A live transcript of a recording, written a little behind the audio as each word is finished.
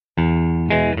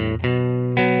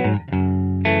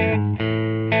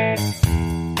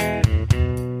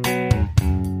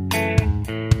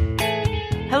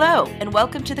Hello, and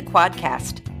welcome to the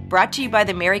Quadcast, brought to you by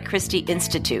the Mary Christie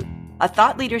Institute, a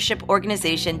thought leadership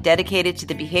organization dedicated to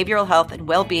the behavioral health and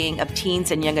well-being of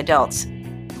teens and young adults.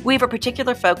 We have a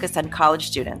particular focus on college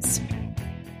students.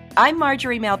 I'm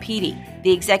Marjorie Malpede,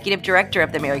 the Executive Director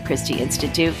of the Mary Christie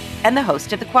Institute and the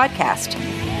host of the Quadcast.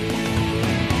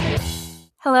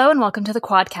 Hello and welcome to the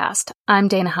Quadcast. I'm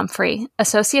Dana Humphrey,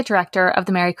 Associate Director of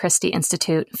the Mary Christie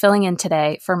Institute, filling in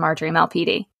today for Marjorie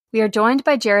Malpede. We are joined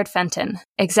by Jared Fenton,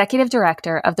 Executive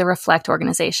Director of the Reflect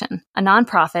organization, a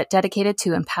nonprofit dedicated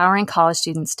to empowering college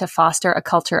students to foster a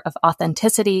culture of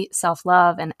authenticity,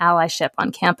 self-love, and allyship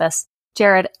on campus.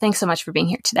 Jared, thanks so much for being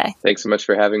here today. Thanks so much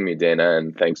for having me, Dana,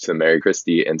 and thanks to the Mary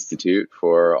Christie Institute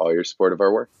for all your support of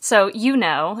our work. So you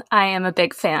know I am a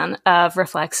big fan of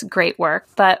Reflect's great work,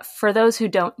 but for those who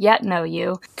don't yet know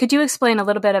you, could you explain a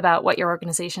little bit about what your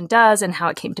organization does and how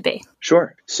it came to be?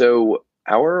 Sure. So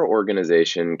our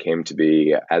organization came to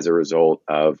be as a result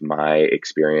of my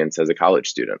experience as a college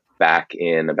student. Back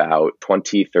in about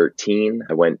 2013,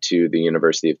 I went to the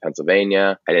University of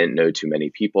Pennsylvania. I didn't know too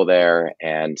many people there.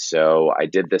 And so I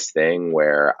did this thing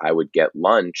where I would get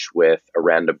lunch with a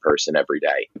random person every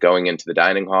day. Going into the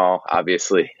dining hall,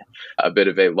 obviously a bit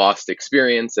of a lost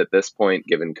experience at this point,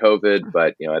 given COVID.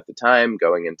 But at the time,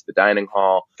 going into the dining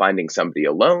hall, finding somebody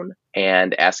alone,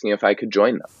 and asking if I could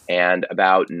join them. And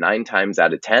about 9 times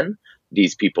out of 10,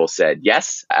 these people said,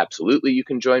 yes, absolutely, you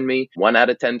can join me. 1 out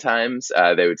of 10 times,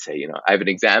 they would say, I have an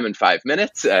exam in 5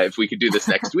 minutes. If we could do this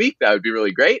next week, that would be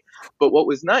really great. But what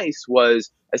was nice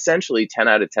was essentially 10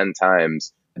 out of 10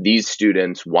 times, these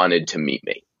students wanted to meet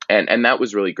me. And that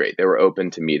was really great. They were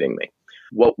open to meeting me.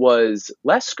 What was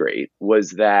less great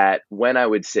was that when I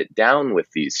would sit down with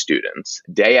these students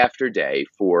day after day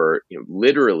for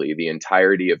literally the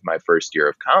entirety of my first year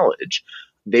of college,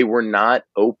 they were not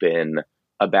open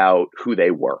about who they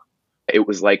were. It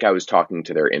was like I was talking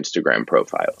to their Instagram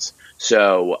profiles.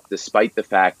 So despite the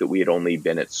fact that we had only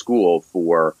been at school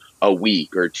for a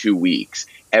week or 2 weeks,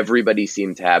 everybody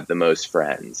seemed to have the most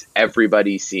friends.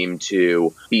 Everybody seemed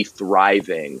to be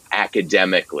thriving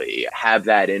academically, have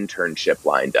that internship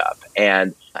lined up.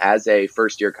 And as a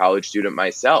first-year college student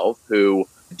myself, who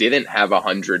didn't have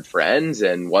 100 friends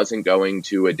and wasn't going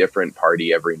to a different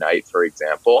party every night, for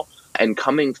example, and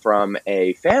coming from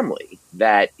a family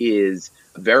that is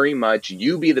very much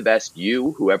you be the best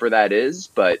you, whoever that is,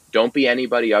 but don't be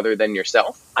anybody other than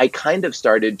yourself, I kind of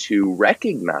started to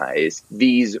recognize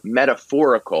these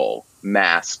metaphorical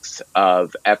masks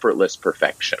of effortless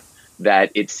perfection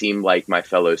that it seemed like my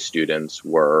fellow students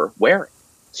were wearing.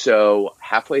 So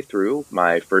halfway through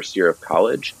my first year of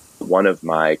college, one of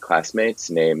my classmates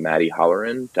named Maddie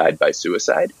Holleran died by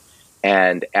suicide.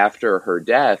 And after her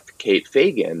death, Kate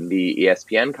Fagan, the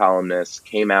ESPN columnist,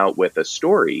 came out with a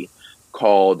story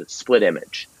called Split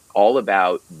Image, all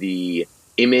about the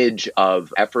image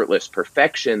of effortless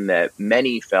perfection that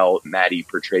many felt Maddie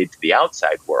portrayed to the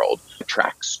outside world, a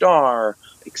track star,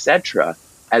 etc.,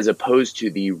 as opposed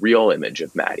to the real image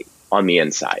of Maddie on the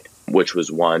inside, which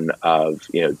was one of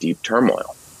deep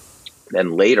turmoil.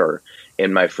 Then later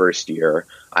in my first year,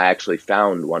 I actually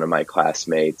found one of my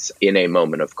classmates in a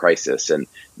moment of crisis. And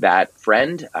that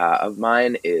friend of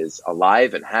mine is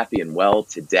alive and happy and well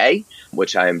today,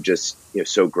 which I am just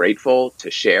so grateful to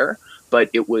share.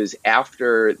 But it was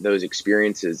after those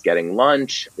experiences, getting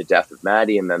lunch, the death of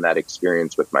Maddie, and then that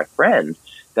experience with my friend,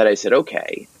 that I said,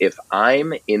 okay, if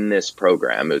I'm in this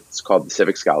program, it's called the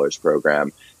Civic Scholars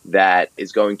Program, that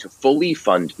is going to fully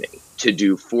fund me to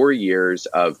do 4 years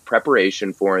of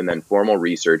preparation for and then formal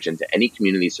research into any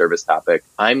community service topic,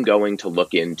 I'm going to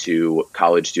look into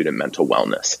college student mental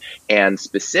wellness. And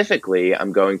specifically,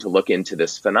 I'm going to look into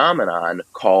this phenomenon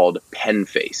called Penn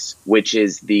Face, which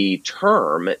is the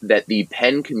term that the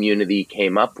Penn community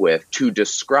came up with to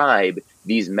describe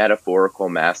these metaphorical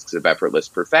masks of effortless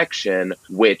perfection,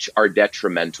 which are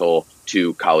detrimental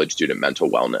to college student mental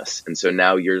wellness. And so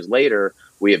now, years later,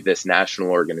 we have this national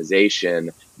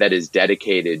organization that is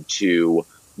dedicated to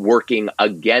working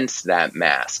against that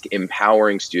mask,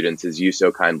 empowering students, as you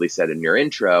so kindly said in your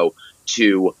intro,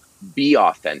 to be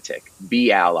authentic,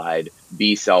 be allied,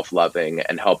 be self-loving,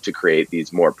 and help to create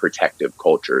these more protective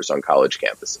cultures on college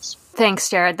campuses. Thanks,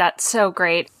 Jared. That's so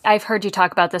great. I've heard you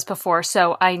talk about this before,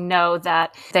 so I know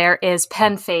that there is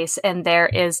Penn Face and there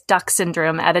is duck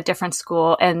syndrome at a different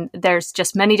school, and there's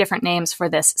just many different names for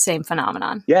this same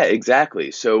phenomenon. Yeah,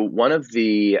 exactly. So one of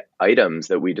the items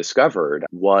that we discovered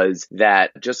was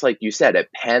that, just like you said,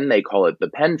 at Penn, they call it the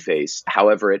Penn Face.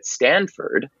 However, at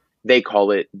Stanford, they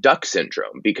call it duck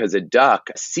syndrome because a duck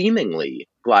seemingly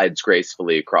glides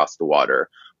gracefully across the water,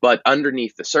 but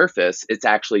underneath the surface, it's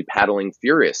actually paddling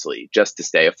furiously just to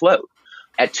stay afloat.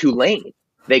 At Tulane,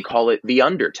 they call it the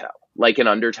undertow, like an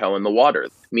undertow in the water.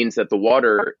 It means that the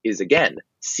water is, again,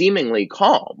 seemingly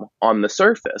calm on the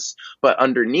surface, but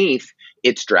underneath,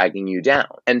 it's dragging you down.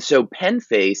 And so Penn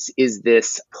Face is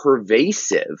this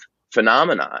pervasive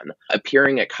phenomenon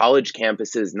appearing at college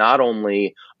campuses, not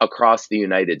only across the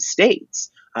United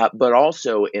States, but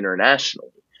also internationally.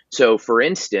 So, for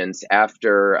instance,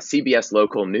 after CBS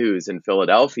Local News in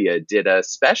Philadelphia did a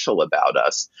special about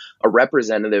us, a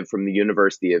representative from the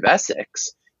University of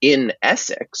Essex in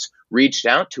Essex reached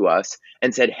out to us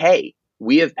and said, "Hey,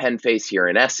 we have Penn Face here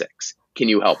in Essex. Can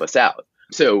you help us out?"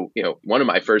 So, one of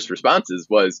my first responses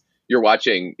was, "You're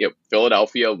watching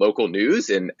Philadelphia Local News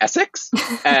in Essex?"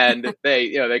 And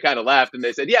they kind of laughed and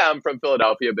they said, "Yeah, I'm from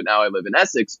Philadelphia, but now I live in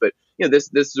Essex. But this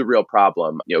is a real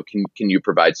problem. Can you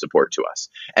provide support to us?"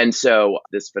 And so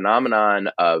this phenomenon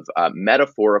of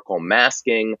metaphorical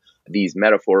masking, these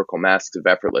metaphorical masks of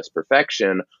effortless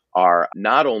perfection, are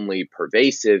not only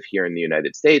pervasive here in the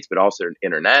United States, but also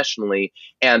internationally.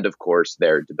 And of course,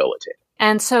 they're debilitating.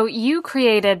 And so you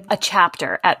created a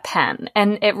chapter at Penn,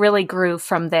 and it really grew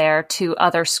from there to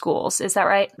other schools. Is that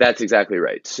right? That's exactly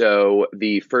right. So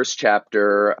the first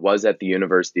chapter was at the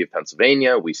University of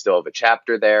Pennsylvania. We still have a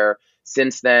chapter there.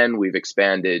 Since then, we've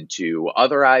expanded to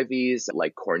other Ivies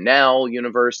like Cornell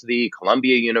University,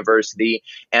 Columbia University,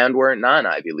 and we're at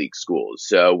non-Ivy League schools.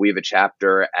 So we have a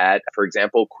chapter at, for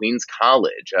example, Queens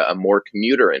College, a more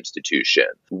commuter institution.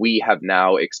 We have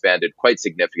now expanded quite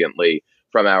significantly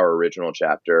from our original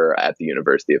chapter at the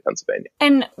University of Pennsylvania.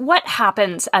 And what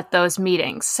happens at those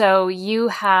meetings? So you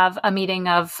have a meeting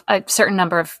of a certain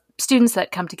number of students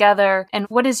that come together. And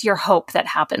what is your hope that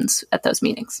happens at those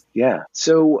meetings? Yeah.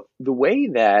 So the way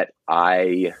that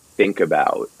I think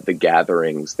about the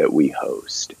gatherings that we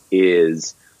host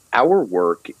is our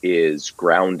work is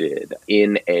grounded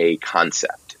in a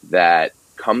concept that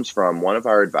comes from one of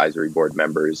our advisory board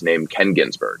members named Ken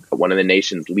Ginsberg, one of the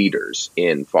nation's leaders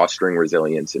in fostering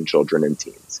resilience in children and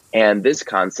teens. And this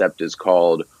concept is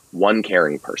called one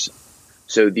caring person.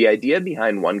 So the idea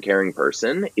behind one caring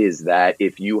person is that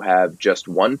if you have just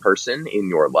one person in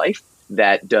your life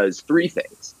that does three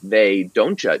things: they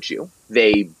don't judge you,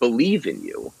 they believe in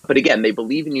you, but again, they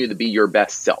believe in you to be your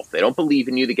best self. They don't believe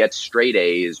in you to get straight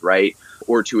A's, right?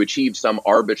 Or to achieve some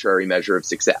arbitrary measure of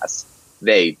success.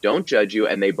 They don't judge you,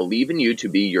 and they believe in you to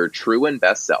be your true and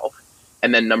best self.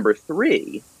 And then number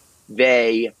three,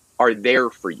 they are there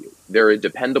for you. They're a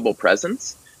dependable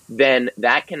presence. Then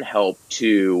that can help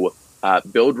to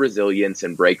build resilience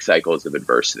and break cycles of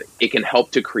adversity. It can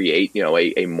help to create,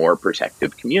 a more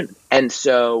protective community. And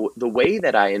so the way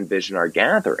that I envision our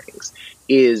gatherings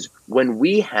is when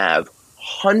we have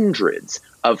hundreds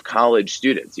of college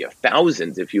students,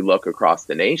 thousands if you look across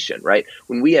the nation, right?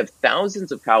 When we have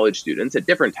thousands of college students at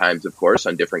different times, of course,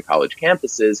 on different college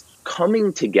campuses,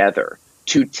 coming together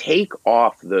to take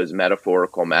off those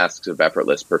metaphorical masks of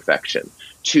effortless perfection,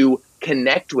 to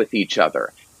connect with each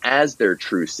other as their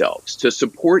true selves, to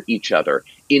support each other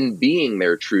in being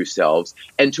their true selves,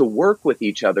 and to work with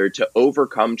each other to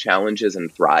overcome challenges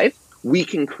and thrive, we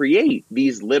can create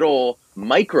these little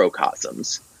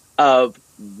microcosms of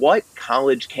what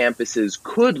college campuses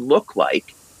could look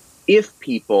like if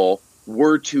people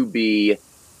were to be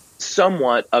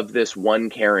somewhat of this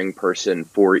one caring person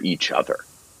for each other,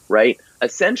 right?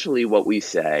 Essentially, what we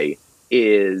say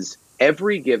is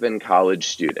every given college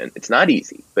student, it's not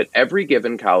easy, but every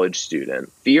given college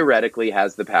student theoretically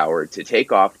has the power to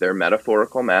take off their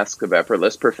metaphorical mask of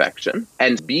effortless perfection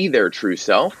and be their true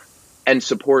self and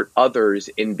support others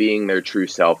in being their true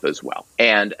self as well.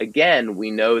 And again,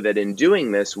 we know that in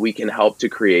doing this, we can help to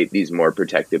create these more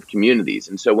protective communities.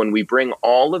 And so when we bring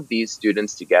all of these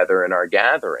students together in our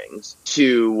gatherings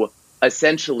to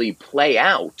essentially play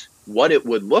out what it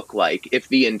would look like if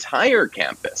the entire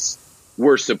campus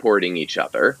were supporting each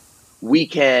other, we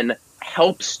can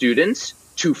help students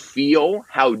to feel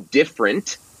how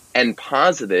different and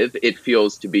positive it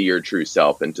feels to be your true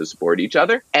self and to support each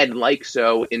other, and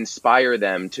so inspire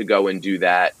them to go and do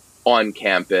that on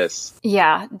campus.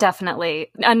 Yeah,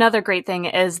 definitely. Another great thing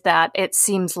is that it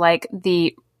seems like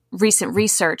the recent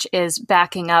research is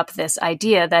backing up this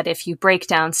idea that if you break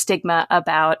down stigma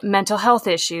about mental health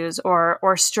issues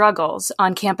or struggles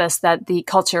on campus, that the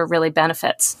culture really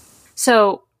benefits.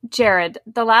 So Jared,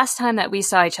 the last time that we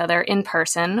saw each other in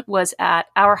person was at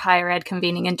our higher ed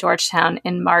convening in Georgetown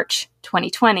in March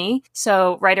 2020.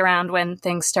 So right around when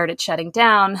things started shutting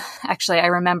down, actually, I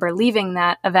remember leaving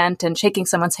that event and shaking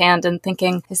someone's hand and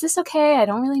thinking, is this okay? I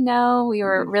don't really know. We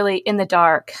were really in the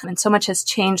dark, and so much has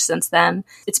changed since then.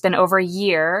 It's been over a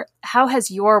year. How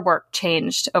has your work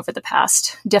changed over the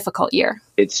past difficult year?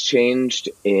 It's changed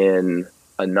in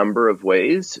a number of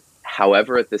ways.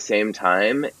 However, at the same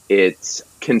time, it's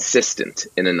consistent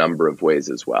in a number of ways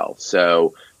as well.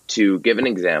 So to give an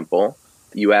example,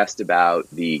 you asked about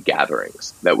the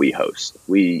gatherings that we host.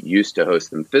 We used to host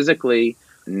them physically.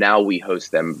 Now we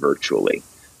host them virtually.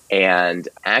 And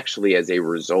actually, as a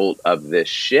result of this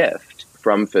shift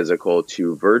from physical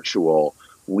to virtual,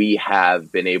 we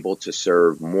have been able to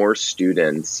serve more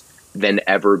students than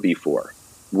ever before,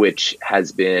 which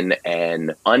has been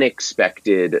an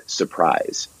unexpected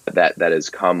surprise that has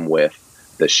come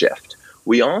with the shift.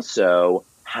 We also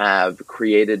have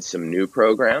created some new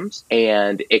programs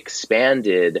and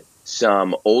expanded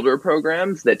some older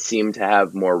programs that seem to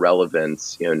have more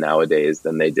relevance, nowadays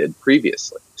than they did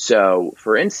previously. So,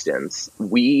 for instance,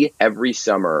 we every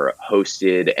summer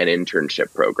hosted an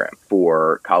internship program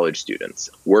for college students,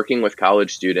 working with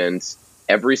college students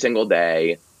every single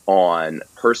day on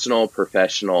personal,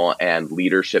 professional, and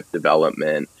leadership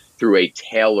development through a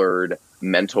tailored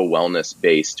mental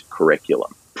wellness-based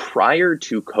curriculum. Prior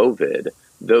to COVID,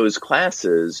 those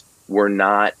classes were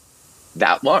not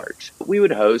that large. We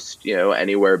would host,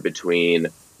 anywhere between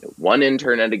one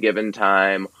intern at a given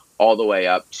time, all the way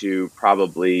up to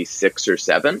probably 6 or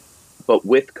 7. But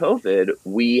with COVID,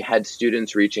 we had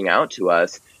students reaching out to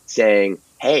us saying,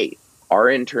 hey, our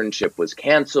internship was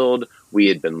canceled. We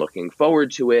had been looking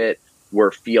forward to it.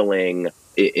 We're feeling,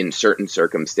 in certain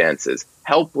circumstances,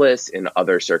 helpless, in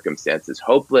other circumstances,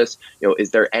 hopeless.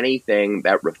 Is there anything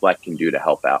that Reflect can do to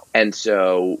help out? And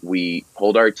so we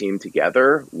pulled our team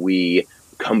together. We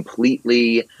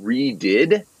completely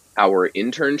redid our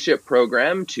internship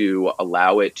program to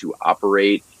allow it to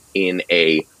operate in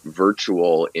a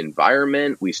virtual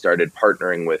environment. We started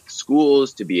partnering with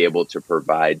schools to be able to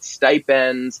provide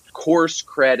stipends, course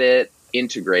credit,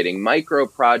 integrating micro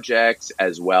projects,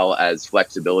 as well as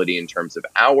flexibility in terms of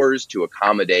hours to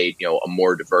accommodate, a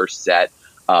more diverse set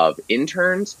of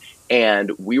interns.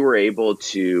 And we were able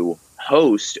to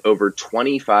host over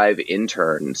 25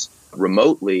 interns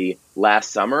remotely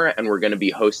last summer, and we're going to be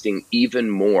hosting even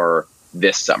more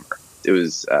this summer. It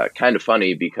was kind of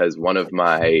funny because one of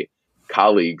my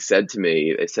colleagues said to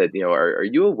me, they said, are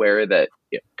you aware that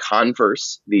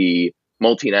Converse, the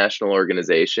multinational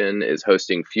organization, is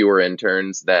hosting fewer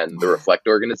interns than the Reflect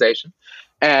organization?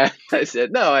 And I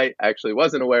said, no, I actually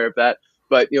wasn't aware of that.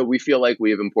 But, we feel like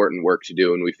we have important work to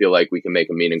do, and we feel like we can make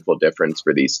a meaningful difference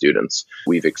for these students.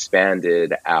 We've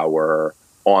expanded our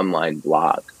online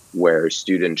blog where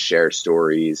students share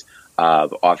stories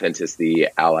of authenticity,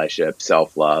 allyship,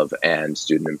 self-love, and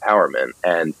student empowerment.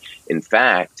 And in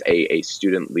fact, a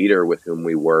student leader with whom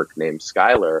we work named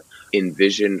Skylar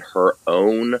envisioned her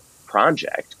own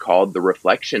project called the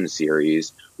Reflection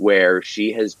Series, where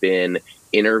she has been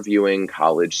interviewing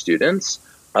college students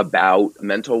about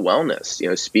mental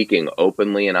wellness, speaking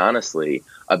openly and honestly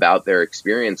about their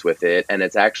experience with it. And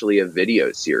it's actually a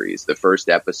video series. The first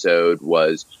episode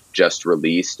was just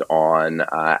released on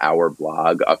our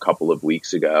blog a couple of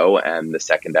weeks ago, and the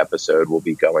second episode will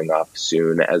be going up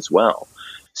soon as well.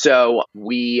 So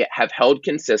we have held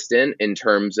consistent in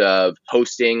terms of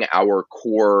hosting our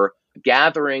core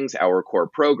gatherings, our core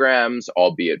programs,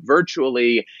 albeit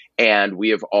virtually. And we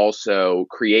have also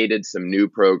created some new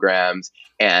programs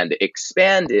and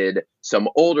expanded some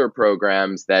older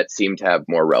programs that seem to have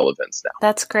more relevance now.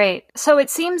 That's great. So it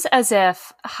seems as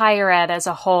if higher ed as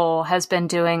a whole has been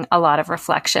doing a lot of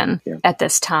reflection at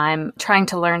this time, trying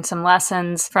to learn some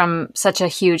lessons from such a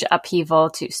huge upheaval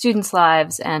to students'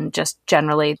 lives and just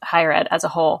generally higher ed as a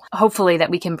whole, hopefully that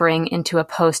we can bring into a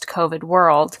post-COVID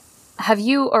world. Have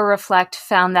you or Reflect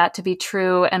found that to be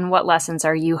true, and what lessons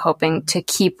are you hoping to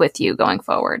keep with you going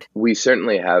forward? We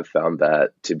certainly have found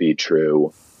that to be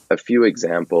true. A few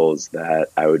examples that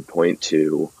I would point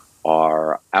to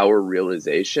are our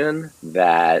realization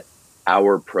that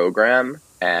our program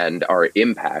and our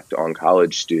impact on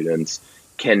college students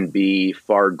can be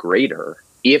far greater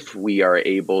if we are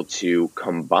able to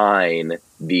combine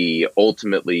the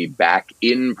ultimately back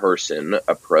in-person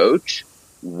approach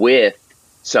with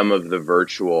some of the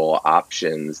virtual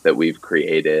options that we've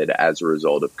created as a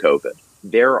result of COVID.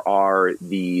 There are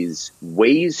these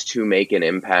ways to make an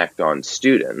impact on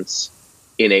students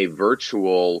in a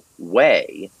virtual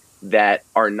way that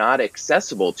are not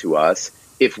accessible to us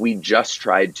if we just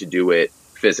tried to do it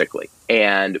physically.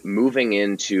 And moving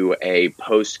into a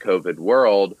post-COVID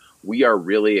world, we are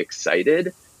really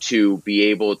excited to be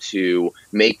able to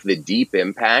make the deep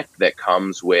impact that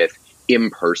comes with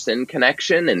in-person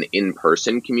connection and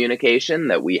in-person communication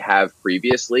that we have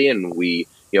previously and we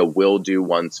will do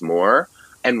once more.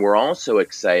 And we're also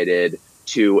excited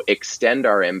to extend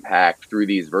our impact through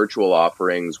these virtual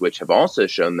offerings, which have also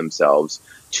shown themselves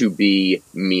to be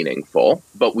meaningful,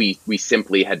 but we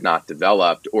simply had not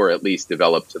developed, or at least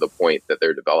developed to the point that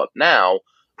they're developed now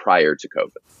prior to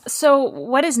COVID. So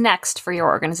what is next for your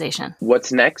organization?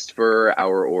 What's next for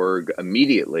our org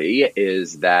immediately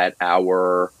is that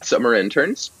our summer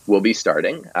interns will be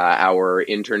starting. Our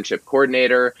internship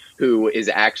coordinator, who is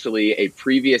actually a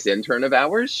previous intern of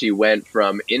ours, she went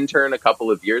from intern a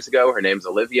couple of years ago, her name's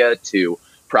Olivia, to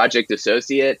project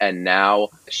associate, and now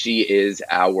she is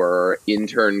our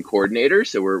intern coordinator.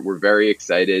 So we're very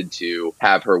excited to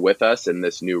have her with us in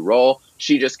this new role.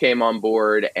 She just came on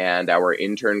board, and our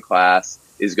intern class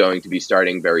is going to be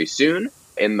starting very soon.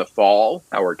 In the fall,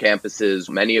 our campuses,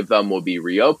 many of them will be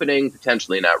reopening,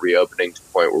 potentially not reopening to the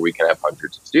point where we can have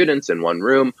hundreds of students in one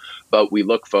room, but we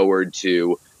look forward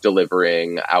to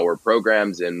delivering our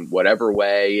programs in whatever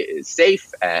way is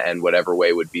safe and whatever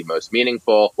way would be most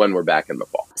meaningful when we're back in the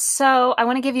fall. So I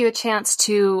want to give you a chance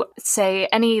to say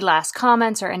any last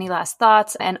comments or any last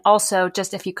thoughts, and also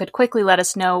just if you could quickly let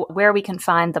us know where we can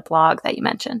find the blog that you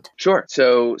mentioned. Sure.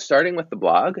 So starting with the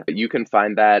blog, you can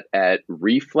find that at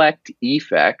Reflect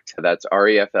Effect, that's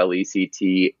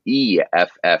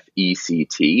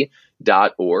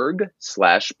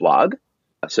reflecteffect.org/blog.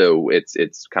 So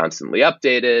it's constantly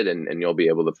updated and you'll be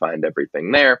able to find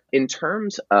everything there. In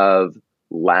terms of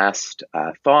last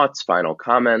thoughts, final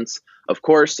comments, of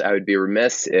course, I would be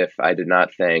remiss if I did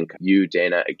not thank you,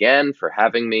 Dana, again for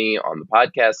having me on the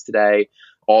podcast today.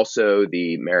 Also,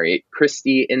 the Mary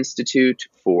Christie Institute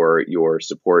for your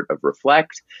support of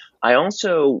Reflect. I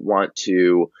also want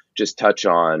to just touch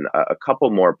on a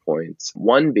couple more points.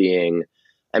 One being,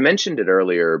 I mentioned it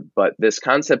earlier, but this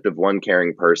concept of one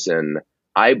caring person,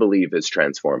 I believe, is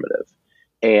transformative.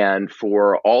 And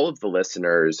for all of the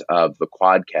listeners of the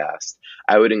Quadcast,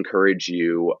 I would encourage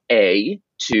you, A,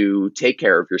 to take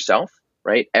care of yourself,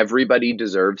 right? Everybody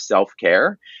deserves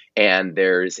self-care. And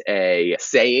there's a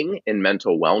saying in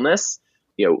mental wellness,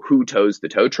 who tows the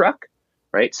tow truck,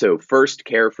 right? So first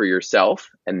care for yourself,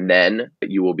 and then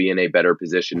you will be in a better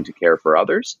position to care for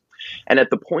others. And at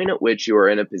the point at which you are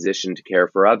in a position to care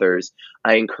for others,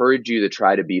 I encourage you to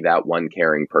try to be that one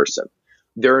caring person.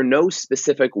 There are no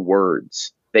specific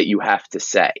words that you have to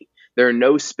say. There are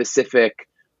no specific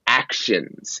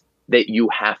actions that you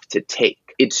have to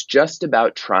take. It's just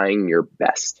about trying your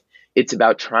best. It's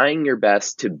about trying your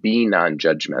best to be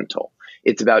non-judgmental.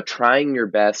 It's about trying your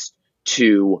best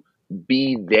to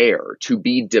be there, to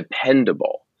be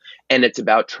dependable. And it's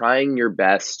about trying your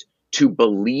best to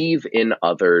believe in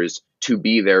others, to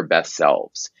be their best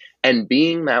selves. And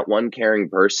being that one caring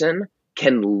person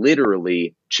can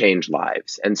literally change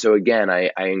lives. And so again,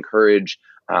 I encourage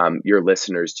your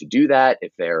listeners to do that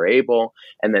if they are able.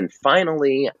 And then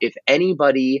finally, if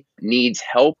anybody needs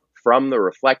help from the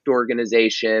Reflect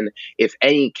organization, if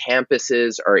any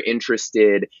campuses are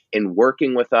interested in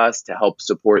working with us to help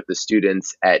support the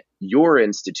students at your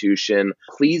institution,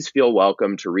 please feel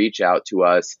welcome to reach out to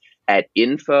us at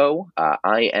info,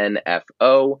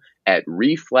 INFO, at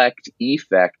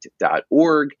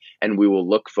reflecteffect.org, and we will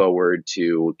look forward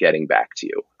to getting back to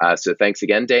you. So thanks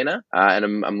again, Dana,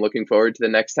 and I'm looking forward to the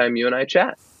next time you and I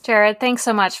chat. Jared, thanks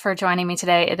so much for joining me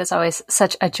today. It is always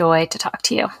such a joy to talk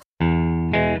to you.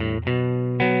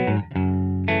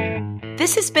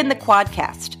 This has been the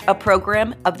Quadcast, a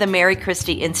program of the Mary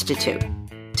Christie Institute.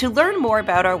 To learn more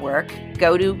about our work,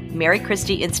 go to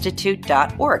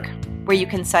marychristieinstitute.org, where you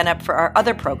can sign up for our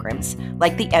other programs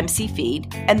like the MC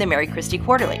Feed and the Mary Christie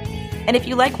Quarterly. And if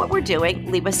you like what we're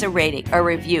doing, leave us a rating or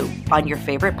review on your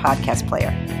favorite podcast player.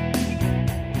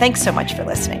 Thanks so much for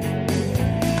listening.